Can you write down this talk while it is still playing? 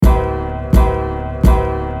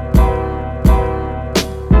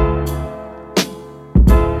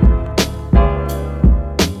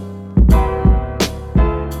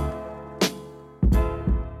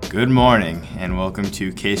Good morning and welcome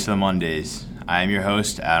to Case of the Mondays. I am your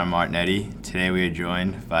host, Adam Martinetti. Today we are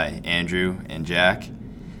joined by Andrew and Jack.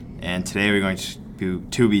 And today we're going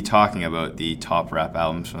to be talking about the top rap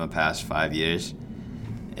albums from the past 5 years.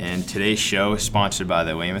 And today's show is sponsored by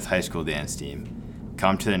the Weymouth High School dance team.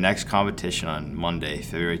 Come to the next competition on Monday,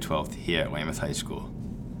 February 12th, here at Weymouth High School.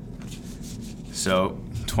 So,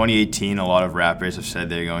 2018, a lot of rappers have said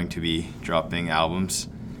they're going to be dropping albums.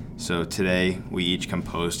 So today, we each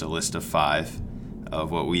composed a list of 5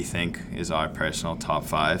 of what we think is our personal top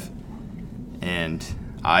 5. And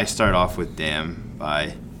I start off with Damn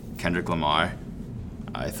by Kendrick Lamar.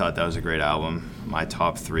 I thought that was a great album. My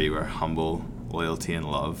top 3 were Humble, Loyalty,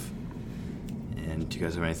 and Love. And do you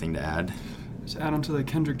guys have anything to add? To add on to the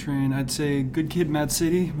Kendrick train, I'd say Good Kid, Mad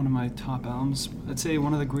City, one of my top albums. I'd say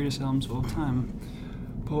one of the greatest albums of all time.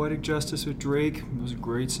 Poetic Justice with Drake, it was a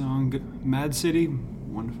great song. Mad City,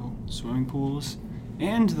 wonderful. Swimming Pools,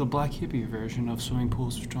 and the Black Hippie version of Swimming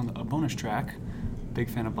Pools, which is on a bonus track. Big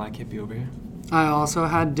fan of Black Hippie over here. I also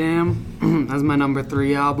had Damn as my number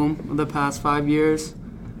 3 album of the past 5 years.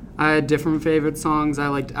 I had different favorite songs. I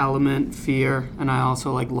liked Element, Fear, and I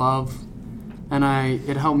also like Love. And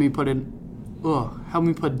it helped me put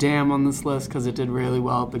Damn on this list because it did really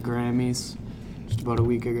well at the Grammys just about a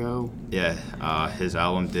week ago. Yeah, his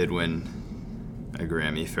album did win a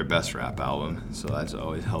Grammy for Best Rap Album, so that's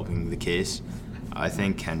always helping the case. I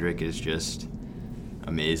think Kendrick is just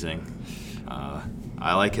amazing.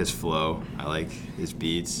 I like his flow. I like his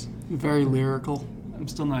beats. Very lyrical. I'm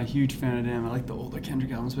still not a huge fan of Damn. I like the older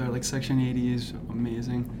Kendrick albums better. Like Section 80 is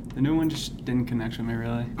amazing. The new one just didn't connect with me,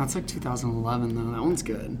 really. That's like 2011, though. That one's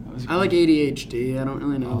good. That I like ADHD. I don't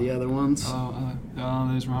really know the other ones.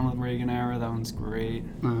 There's Ronald Reagan era. That one's great.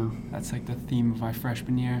 No. That's like the theme of my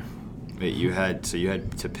freshman year. Wait, you had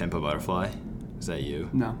To Pimp a Butterfly? Is that you?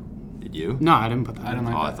 No. Did you? No, I didn't put that. I don't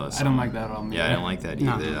like I that. thought so. I don't like that album. Yeah, I didn't like that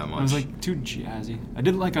either that much. It was like too jazzy. I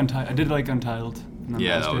did like Untitled.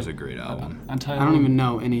 Yeah, that was a great album. Untitled. I don't even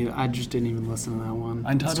know any. I just didn't even listen to that one.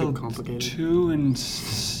 Untitled it's too complicated. 2 and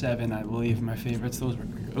 7, I believe, my favorites. Those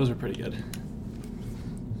were pretty good.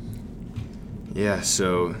 Yeah,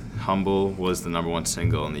 so Humble was the number 1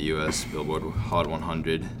 single in the U.S. Billboard Hot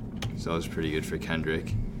 100, so that was pretty good for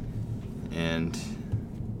Kendrick. And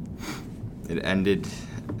it ended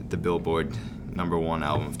the Billboard number 1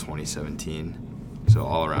 album of 2017, so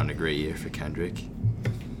all around a great year for Kendrick.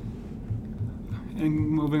 And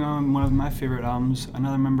moving on, one of my favorite albums,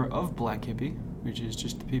 another member of Black Hippie, which is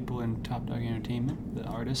just the people in Top Dog Entertainment, the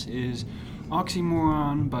artist, is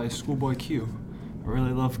Oxymoron by Schoolboy Q. I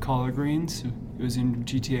really love Collard Greens. It was in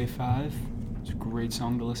GTA 5. It's a great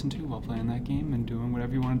song to listen to while playing that game and doing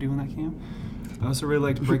whatever you want to do in that game. I also really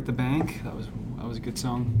liked Break the Bank. That was a good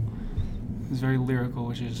song. It's very lyrical,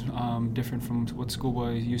 which is different from what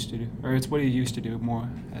Schoolboy used to do. Or it's what he used to do, more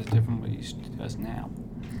as different from what he does now.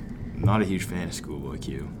 Not a huge fan of Schoolboy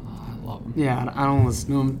Q. Oh, I love him. Yeah, I don't listen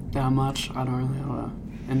to him that much. I don't really have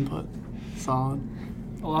input. Solid.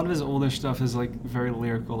 A lot of his older stuff is like very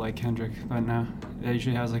lyrical, like Kendrick, but now it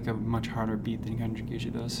usually has like a much harder beat than Kendrick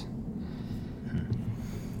usually does.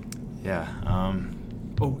 Yeah.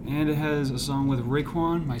 Oh, and it has a song with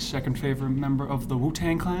Raekwon, my second favorite member of the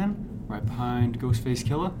Wu-Tang Clan, right behind Ghostface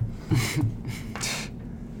Killah.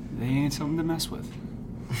 They ain't something to mess with.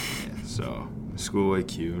 Yeah, so Schoolboy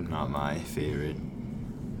Q, not my favorite.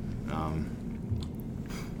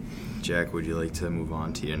 Jack, would you like to move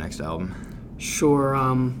on to your next album? Sure.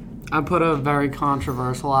 I put a very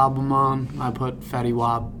controversial album on. I put Fetty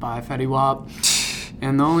Wap by Fetty Wap.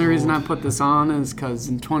 And the only reason I put this on is because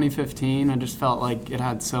in 2015, I just felt like it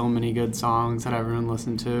had so many good songs that everyone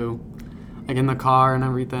listened to, like in the car and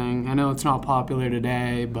everything. I know it's not popular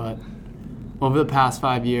today, but over the past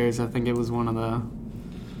 5 years, I think it was one of the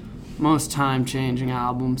most time-changing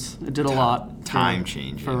albums. It did a lot.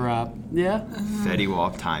 Time-changing. For rap. Yeah. Fetty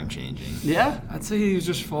Wap time-changing. Yeah. I'd say he was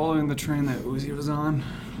just following the train that Uzi was on.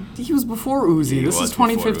 He was before Uzi. He This was is before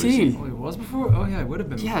 2015. Oh, he was before? Oh, yeah, it would have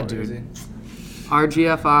been Yeah, before dude. Uzi.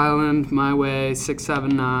 RGF Island, My Way,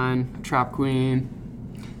 679, Trap Queen.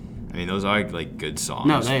 I mean, those are like good songs.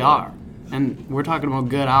 No, they are. And we're talking about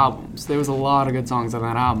good albums. There was a lot of good songs on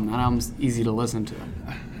that album. That album's easy to listen to.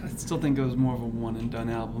 I still think it was more of a one-and-done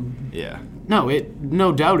album. Yeah.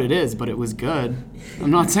 No doubt it is, but it was good.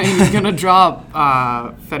 I'm not saying he's going to drop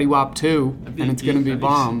Fetty Wap 2 and it's going to be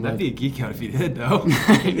bomb. That'd be a geek out if he did, though.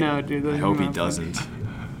 I know, dude. I hope he doesn't.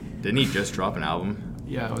 Didn't he just drop an album?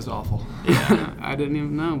 Yeah, it was awful. Yeah. I didn't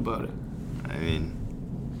even know about it. I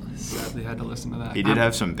mean, Sadly, had to listen to that. he did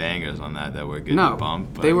have some bangers on that were good No, to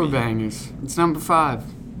bump. But they I were mean, bangers. It's number 5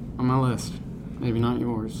 on my list. Maybe not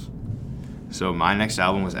yours. So my next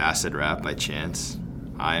album was Acid Rap by Chance.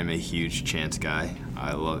 I am a huge Chance guy.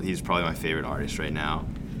 He's probably my favorite artist right now.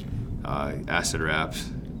 Acid Rap.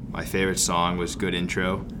 My favorite song was Good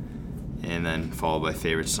Intro, and then followed by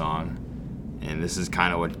favorite song. And this is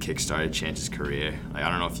kind of what kickstarted Chance's career. Like, I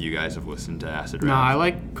don't know if you guys have listened to Acid Rap. No, I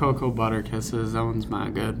like Cocoa Butter Kisses. That one's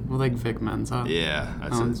mad good. With like Vic Mensa. Yeah, That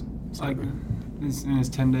that's one's It's like his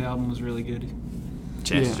 10-day album was really good.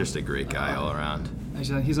 Chance is Yeah. just a great guy all around.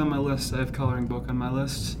 Actually, he's on my list. I have Coloring Book on my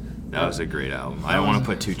list. That was a great album. I don't want to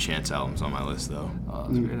put 2 Chance albums on my list though. Oh,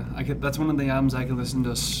 that's great. That's one of the albums I can listen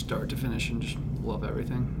to start to finish and just love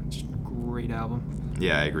everything. It's a great album.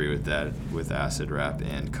 Yeah, I agree with that. With Acid Rap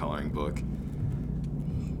and Coloring Book.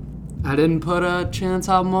 I didn't put a Chance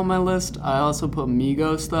album on my list. I also put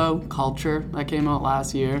Migos though, Culture, that came out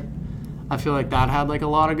last year. I feel like that had like a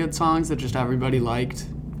lot of good songs that just everybody liked.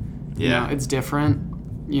 You Yeah. know, it's different,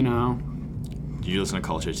 you know. Did you listen to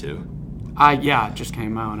Culture too? It just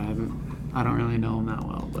came out. I don't really know him that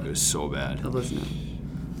well, but It was so bad. I listened to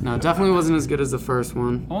it. No, it definitely wasn't as good as the first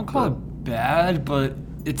one. I won't call it bad, but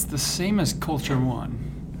it's the same as Culture 1.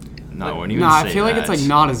 No, when you No, say I feel like that, it's like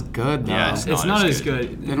not as good though. Yeah, It's not as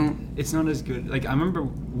good. They don't- It's not as good. Like, I remember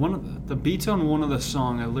one of the beats on one of the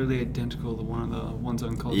songs are literally identical to one of the ones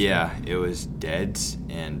on Culture. Yeah, it was Dead's,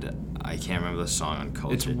 and I can't remember the song on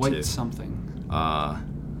Culture It's White too. something.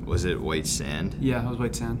 Was it White Sand? Yeah, it was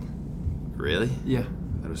White Sand. Really? Yeah.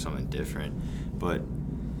 That was something different. But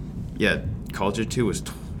yeah, Culture 2 was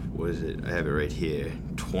what is it? I have it right here.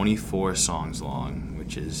 24 songs long,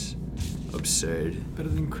 which is absurd. Better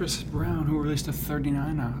than Chris Brown, who released a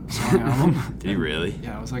 39-song album. Did he really?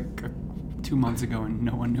 Yeah, it was like 2 months ago and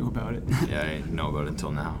no one knew about it. Yeah, I didn't know about it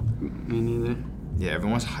until now. Me neither. Yeah,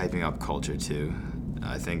 everyone's hyping up Culture 2.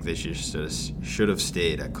 I think they should have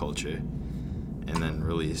stayed at Culture and then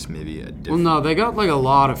release maybe a Well, different. no, they got like a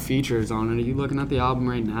lot of features on it. Are you looking at the album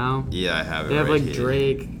right now? Yeah, I have it They have right like here.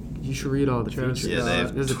 Drake. You should read all the Travis features. Yeah, they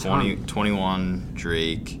have There's a 21,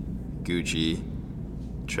 Drake, Gucci,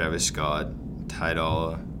 Travis Scott, Ty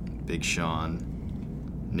Dolla, Big Sean,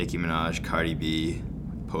 Nicki Minaj, Cardi B,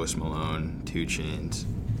 Post Malone, 2 Chainz.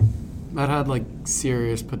 That had like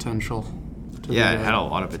serious potential. to Yeah, be it good. had a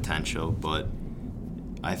lot of potential, but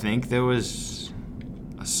I think there was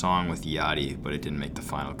a song with Yachty, but it didn't make the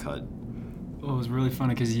final cut. Well, it was really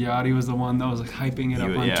funny because Yachty was the one that was like hyping it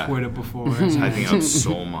up on Yeah. Twitter before. It's hyping it up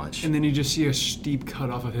so much. And then you just see a steep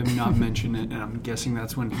cut off of him not mention it, and I'm guessing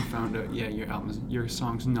that's when he found out, yeah, your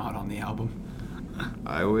song's not on the album.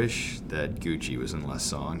 I wish that Gucci was in less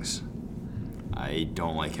songs. I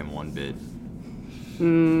don't like him one bit.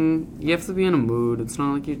 You have to be in a mood. It's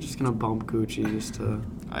not like you're just gonna bump Gucci just to.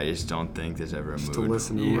 I just don't think there's ever a Just mood to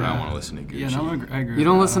listen to where it. I want to listen to Gucci. Yeah, no, I agree. You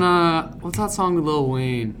don't with listen that. to what's that song with Lil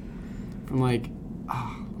Wayne? From like,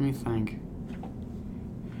 let me think.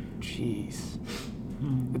 Jeez,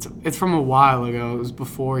 it's from a while ago. It was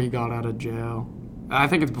before he got out of jail. I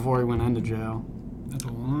think it's before he went into jail. That's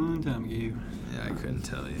a long time ago. Yeah, I couldn't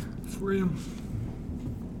tell you. Freedom.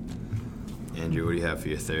 Andrew, what do you have for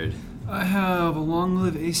your third? I have Long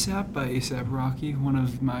Live ASAP by A$AP Rocky, one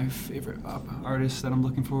of my favorite artists that I'm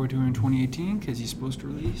looking forward to in 2018 because he's supposed to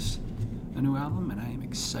release a new album and I am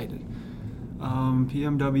excited.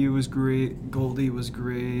 PMW was great, Goldie was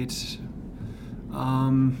great.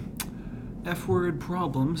 F-Word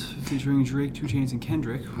Problems featuring Drake, 2 Chainz, and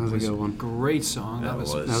Kendrick That was a good one. Great song. That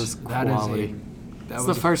was- That was that is quality. that It's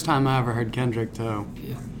was the first time I ever heard Kendrick too.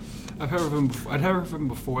 Yeah. I'd heard of him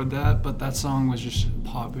before that, but that song was just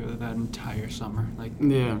popular that entire summer. Like,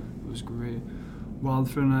 Yeah. it was great. Wild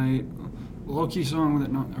for the Night, low-key song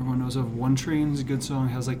that not everyone knows of. One Train's a good song.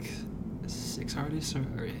 It has like 6 artists or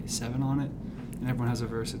 7 on it, and everyone has a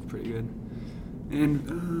verse. It's pretty good.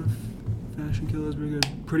 And Fashion Killer is pretty good.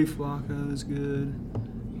 Pretty Flocka is good.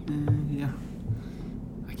 And yeah,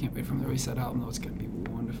 I can't wait for him to release that album though. It's gonna be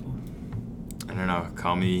wonderful. I don't know.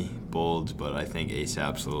 Call me bold, but I think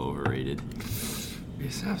ASAP's a little overrated.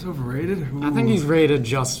 A$AP's overrated. I think he's rated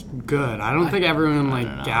just good. I don't think everyone I like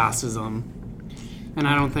don't know. gasses him, and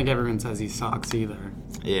I don't think everyone says he sucks either.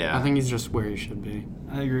 Yeah. I think he's just where he should be.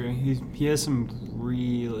 I agree. He has some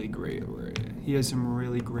really great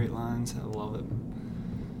lines. I love it.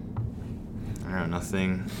 I don't know.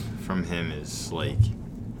 Nothing from him is like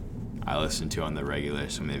I listen to on the regular,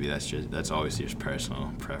 so maybe that's obviously just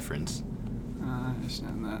personal preference. I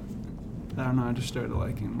understand that. I don't know. I just started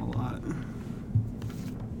liking him a lot.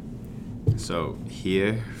 So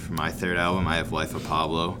here, for my third album, I have Life of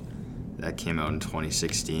Pablo. That came out in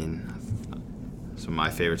 2016. So my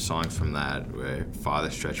favorite songs from that were Father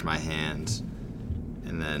Stretch My Hands,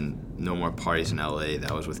 and then No More Parties in LA.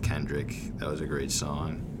 That was with Kendrick. That was a great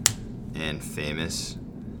song. and Famous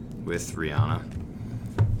with Rihanna.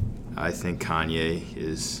 I think Kanye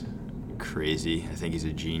is crazy. I think he's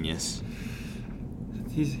a genius.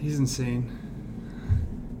 He's insane.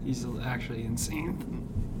 He's actually insane.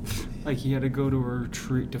 Like, he had to go to a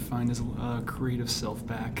retreat to find his creative self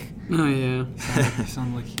back. Oh, yeah. He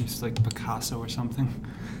sounded like he's like Picasso or something.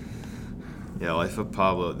 Yeah, Life of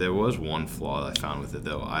Pablo. There was one flaw that I found with it,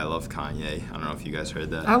 though. I love Kanye. I don't know if you guys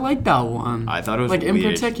heard that. I like that one. I thought it was like, weird. In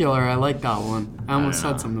particular, I like that one. I almost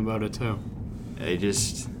don't know. said something about it, too. I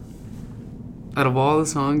just... Out of all the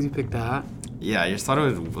songs, you picked that? Yeah, I just thought it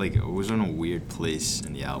was, like, it was in a weird place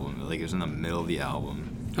in the album. Like, it was in the middle of the album.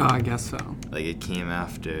 Oh, I guess so. Like, it came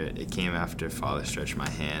after Father Stretch My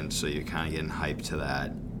Hand, so you're kind of getting hyped to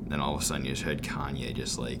that. Then all of a sudden you just heard Kanye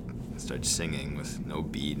just, like, start singing with no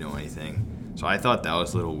beat, no anything. So I thought that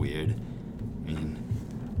was a little weird. I mean,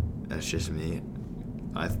 that's just me.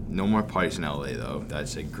 No More Parties in L.A., though.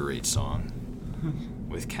 That's a great song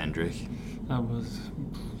with Kendrick. That was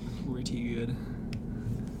pretty good.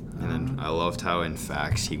 And then I loved how in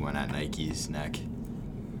Facts he went at Nike's neck.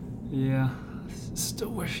 Yeah. Still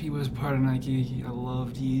wish he was part of Nike. I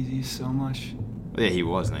loved Yeezys so much. Well, yeah, he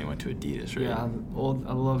was, and then he went to Adidas, right? Yeah,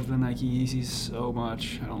 I love the Nike Yeezys so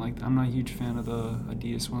much. I'm not a huge fan of the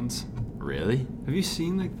Adidas ones. Really? Have you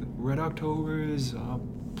seen like the Red Octobers,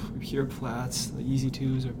 Pure Flats? The Yeezy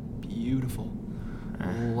 2s are beautiful.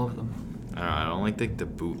 I love them. I don't like the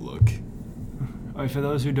boot look. All right, for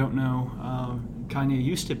those who don't know, Kanye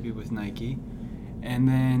used to be with Nike, and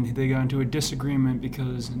then they got into a disagreement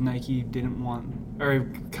because Kanye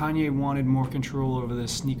wanted more control over the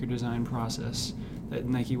sneaker design process that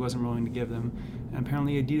Nike wasn't willing to give them, and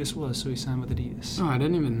apparently Adidas was, so he signed with Adidas. Oh, I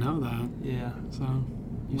didn't even know that. Yeah. So,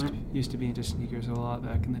 Used to be into sneakers a lot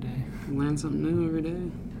back in the day. learn something new every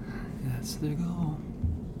day. That's the goal.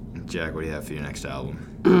 Jack, what do you have for your next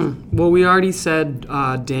album? Well, we already said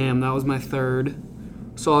Damn. That was my third.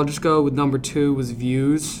 So I'll just go with number 2 was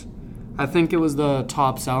Views. I think it was the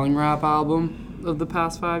top selling rap album of the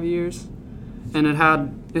past 5 years. And it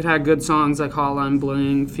had good songs like Hotline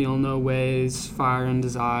Bling, Feel No Ways, Fire and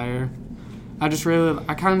Desire. I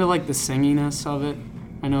kind of like the singiness of it.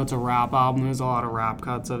 I know it's a rap album. There's a lot of rap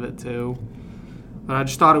cuts of it too. But I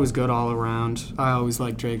just thought it was good all around. I always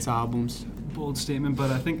like Drake's albums. Bold statement,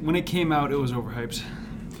 but I think when it came out, it was overhyped.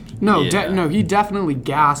 No, Yeah. he definitely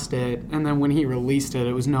gassed it, and then when he released it,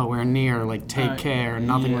 it was nowhere near like Take Care, and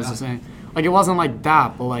nothing was yeah. the same. Like, it wasn't like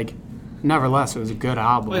that, but like, nevertheless, it was a good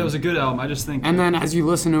album. Well, it was a good album. I just think. And then as you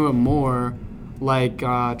listen to it more, like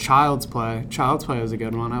Child's Play was a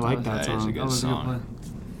good one. I like that That is a song. good that was a good song. play.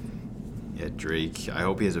 Yeah, Drake. I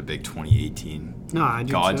hope he has a big 2018. No, I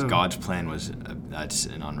do too. God's Plan was that's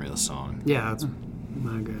an unreal song. Yeah, that's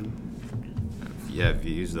not good. Yeah,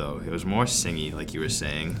 Views though. It was more singy, like you were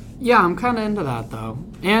saying. Yeah, I'm kind of into that though,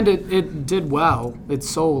 and it did well. It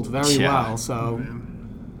sold very Yeah. well, so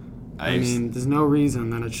I just- mean, there's no reason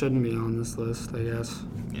that it shouldn't be on this list, I guess.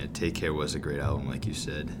 yeah, Take Care was a great album, like you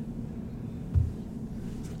said.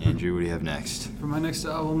 Andrew, what do you have next? For my next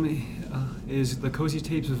album is the Cozy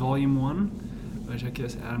Tapes Volume 1, which I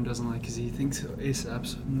guess Adam doesn't like because he thinks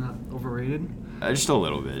ASAP's not overrated. Just a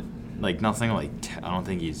little bit. Like nothing like I don't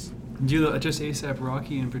think he's. Do you just ASAP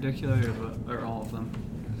Rocky in particular, or all of them?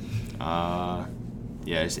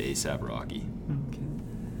 Yeah, it's ASAP Rocky. Okay.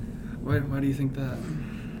 Why do you think that?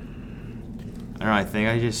 I don't know. I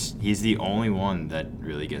think he's the only one that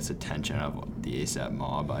really gets attention of the ASAP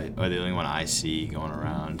mob. Or the only one I see going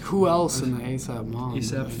around. Who else in the ASAP mob?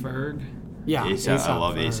 ASAP Like- Ferg. Yeah, ASAP, I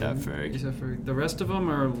love Ferg. ASAP Ferg. ASAP Ferg. The rest of them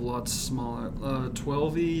are a lot smaller.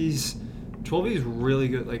 12E's really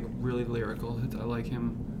good, like really lyrical. I like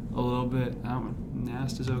him a little bit.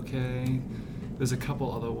 Nast is okay. There's a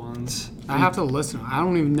couple other ones. I have to listen. I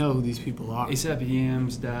don't even know who these people are. ASAP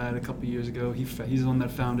Yams died a couple years ago. He's the one that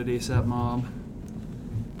founded ASAP Mob.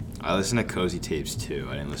 I listen to Cozy Tapes too.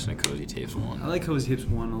 I didn't listen to Cozy Tapes 1. I like Cozy Tapes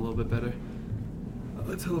 1 a little bit better.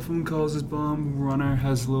 The Telephone Calls is bomb. Runner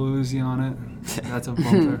has Lil Uzi on it. That's a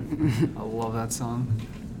bumper. I love that song.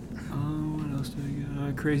 What else do we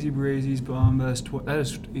got? Crazy Brazy's bomb. That is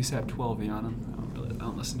ASAP 12 on him. I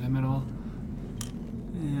don't listen to him at all.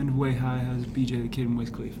 And Way High has BJ the Kid and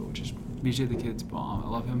Wiz Khalifa, which is BJ the Kid's bomb. I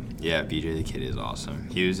love him. Yeah, BJ the Kid is awesome.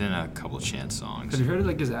 He was in a couple Chance songs. Have you heard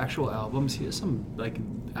of his actual albums? He has some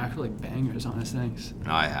actual bangers on his things.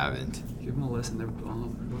 No, I haven't. Give him a listen. They're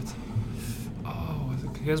bomb.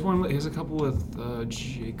 He has a couple with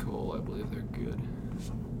J. Cole. I believe they're good.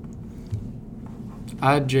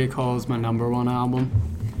 I had J. Cole as my number 1 album.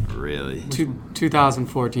 Really?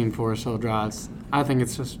 2014 Forest Hill Drives. I think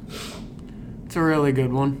it's a really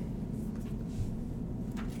good one.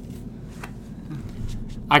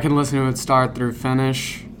 I can listen to it start through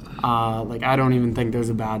finish. Like, I don't even think there's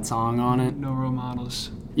a bad song on it. No Role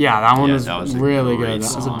Models. Yeah, that one Yeah, was, that was a really great good.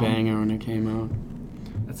 That was a song. banger when it came out.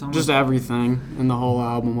 That song Just was, everything in the whole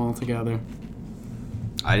album altogether.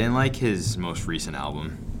 I didn't like his most recent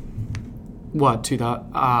album. What,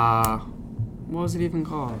 what was it even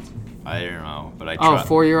called? I don't know, but I Oh, tried.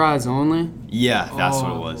 For Your Eyes Only? Yeah, that's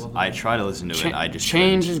what it Oh, was. love I that. tried to listen to it. I just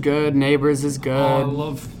Change couldn't. is good. Neighbors is good. I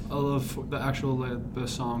love the actual the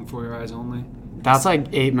song For Your Eyes Only. That's like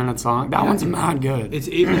 8-minute song. That one's mad good. It's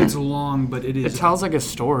 8 minutes long, but it It is tells like a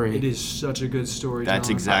story. it is such a good story. That's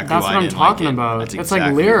John. exactly That's why what I I'm didn't like talking it. about. That's It's like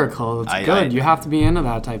exactly- lyrical. It's I- good. I- You have to be into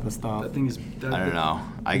that type of stuff. That thing is. That, I don't know.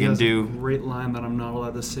 I he can has a do. great line that I'm not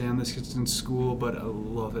allowed to say on this because it's in school, but I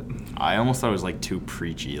love it. I almost thought it was like too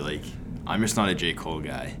preachy. Like, I'm just not a J. Cole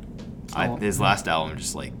guy. Oh. His last album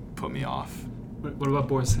just like put me off. What about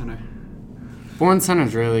Boy Center? Born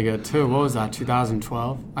Center's really good too. What was that?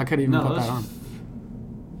 2012? I could even put that on.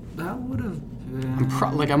 That would have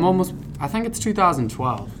been. I think it's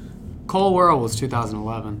 2012. Cold World was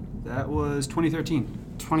 2011. That was 2013.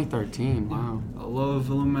 2013. Wow. I love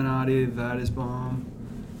Illuminati. That is bomb.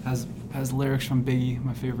 Has lyrics from Biggie,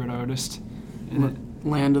 my favorite artist. In it.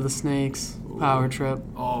 Land of the Snakes. Power Trip.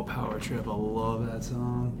 Oh, Power Trip. I love that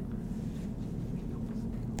song.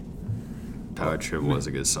 Power Trip was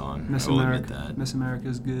a good song. Miss I will admit America. that. Miss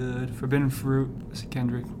America's good. Forbidden Fruit. It's a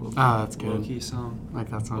Kendrick. That's good. Low-key song. Like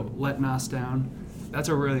that song. Let Nas Down. That's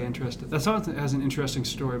a really interesting. That song has an interesting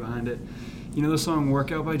story behind it. You know the song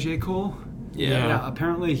 "Workout" by J. Cole? Yeah. Yeah.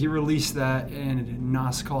 Apparently he released that, and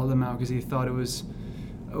Nas called him out because he thought it was.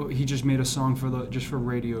 Oh, he just made a song for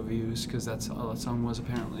radio views because that's all that song was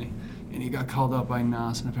apparently, and he got called out by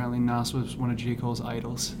Nas, and apparently Nas was one of J. Cole's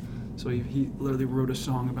idols, so he literally wrote a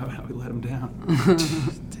song about how he let him down.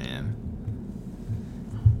 Damn.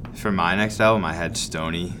 For my next album, I had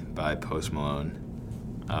Stoney by Post Malone.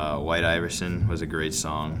 White Iverson was a great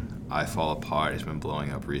song. I Fall Apart has been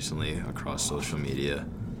blowing up recently across social media.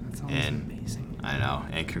 That song And- is amazing. I know.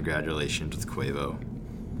 And congratulations with Quavo.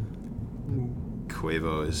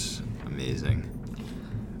 Quavo is amazing.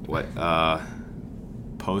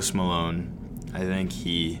 Post Malone, I think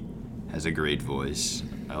he has a great voice.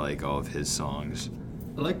 I like all of his songs.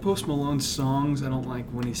 I like Post Malone's songs. I don't like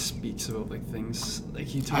when he speaks about like things like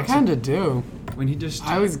he I talks. kind of do. when he just.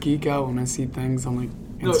 I always geek out when I see things on like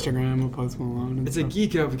No, Instagram with Post Malone. And It's a stuff.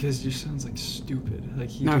 geek out because he just sounds like stupid. Like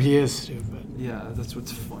he. No, just- he is stupid. Yeah, that's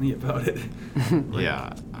what's funny about it.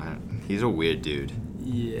 Yeah, he's a weird dude.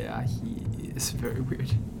 Yeah, he is very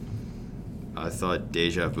weird. I thought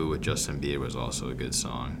Deja Vu with Justin Bieber was also a good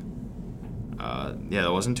song. Yeah,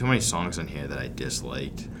 there wasn't too many songs in here that I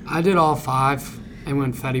disliked. I did all 5. I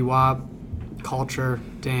went Fetty Wap, Culture,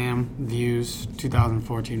 Damn, Views,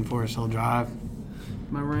 2014 Forest Hill Drive.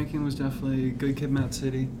 My ranking was definitely Good Kid, Mad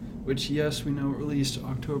City, which yes, we know it released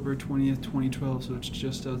October 20th, 2012, so it's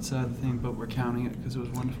just outside the thing, but we're counting it because it was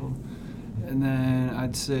wonderful. And then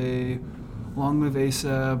I'd say Long Live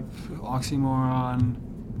ASAP, Oxymoron,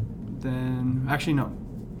 then actually no.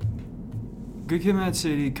 Good Kid, Mad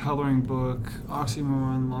City, Coloring Book,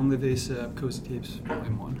 Oxymoron, Long Live ASAP, Coast Tapes,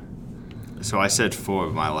 Volume 1. So I said 4,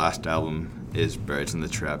 but my last album is Birds in the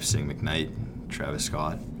Trap, Sing McKnight, Travis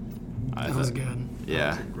Scott. That was good.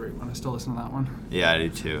 Yeah. That's a great one. I still listen to that one. Yeah, I do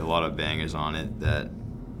too. A lot of bangers on it that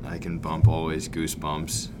I can bump always.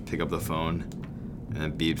 Goosebumps, Pick Up the Phone, and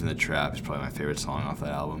then Beebs in the Trap is probably my favorite song off that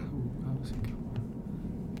album. Ooh, that was a good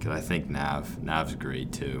one. Because I think Nav's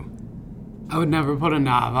great too. I would never put a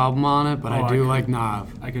Nav album on it, but Oh, I I do could. like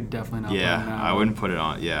Nav. I could definitely not. Yeah, put it now. I wouldn't put it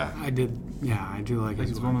on. Yeah, I did. Yeah, I do like Like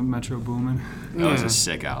it. it's one with Metro Boomin. that was Yeah. a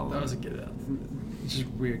sick album. That was a good album. It's just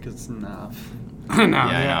weird because it's Nav. I know. Yeah,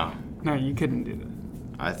 I know. No, you couldn't do that.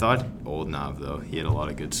 I thought old Nav though. He had a lot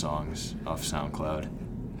of good songs off SoundCloud.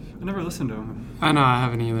 I never listened to him. I know. I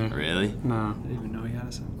haven't either. Really? No. I didn't even know he had a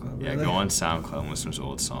SoundCloud. Yeah, Really? go on SoundCloud and listen to his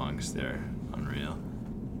old songs. They're unreal.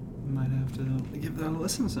 Might have to give that a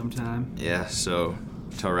listen sometime. Yeah, so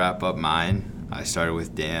to wrap up mine, I started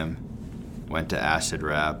with Damn, went to Acid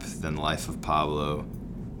Rap, then Life of Pablo,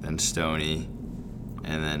 then Stoney,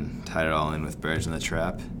 and then tied it all in with Birds in the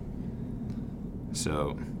Trap.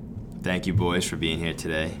 So, thank you boys for being here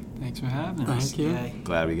today. Thanks for having us. Thank you. Yay.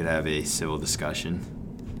 Glad we could have a civil discussion,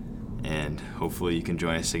 and hopefully you can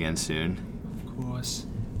join us again soon. Of course.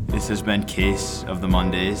 This has been Case of the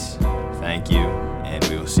Mondays. Thank you, and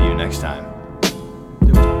we will see you next time.